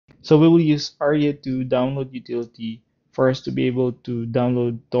So we will use aria2 download utility for us to be able to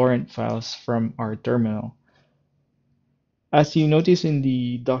download torrent files from our terminal. As you notice in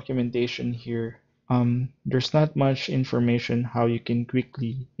the documentation here, there's not much information how you can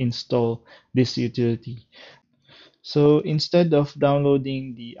quickly install this utility. So instead of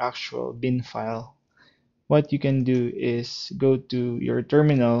downloading the actual bin file, what you can do is go to your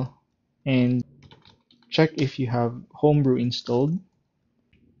terminal and check if you have Homebrew installed,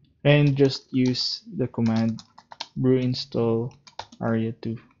 and just use the command brew install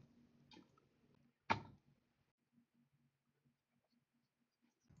aria2.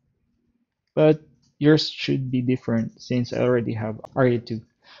 But yours should be different since I already have aria2.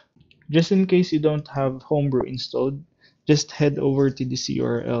 Just in case you don't have Homebrew installed, just head over to this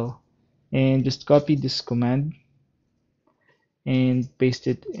URL and just copy this command and paste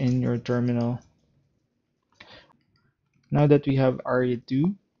it in your terminal. Now that we have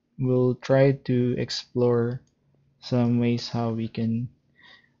aria2, we'll try to explore some ways how we can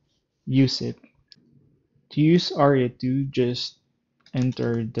use it. To use aria2, just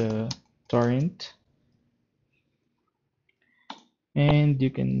enter the torrent and you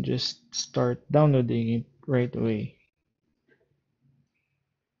can just start downloading it right away.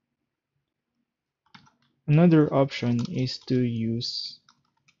 Another option is to use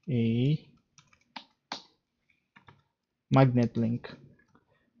a magnet link.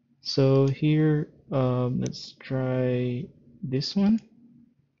 So here, let's try this one.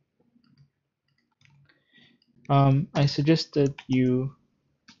 I suggest that you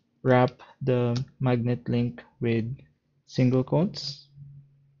wrap the magnet link with single quotes.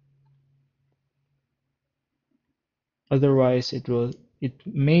 Otherwise, it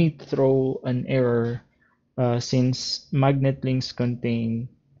may throw an error since magnet links contain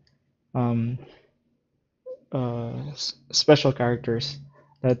um, special characters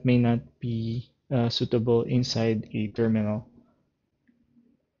that may not be suitable inside a terminal.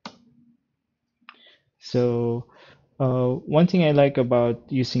 So one thing I like about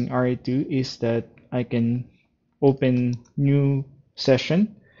using aria2 is that I can open new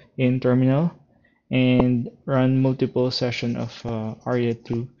session in terminal and run multiple session of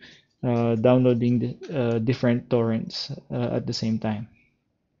aria2, downloading the, different torrents at the same time.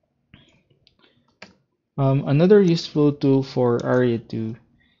 Another useful tool for aria2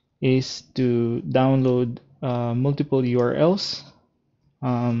 is to download multiple URLs.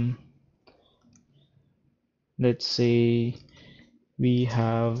 Um, let's say we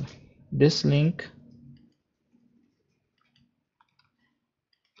have this link.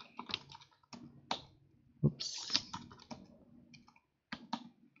 Oops.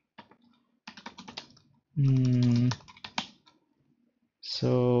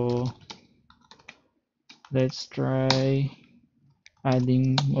 So let's try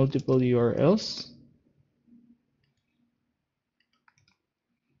adding multiple URLs.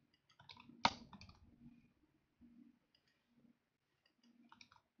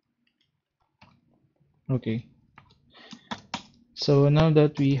 Okay. So now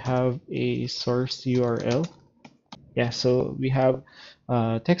that we have a source URL, yeah, so we have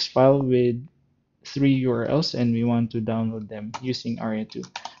a text file with 3 URLs and we want to download them using aria2.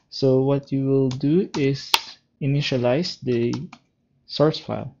 So what you will do is initialize the source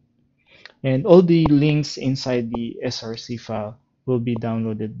file, and all the links inside the src file will be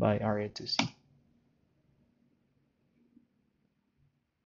downloaded by aria2c.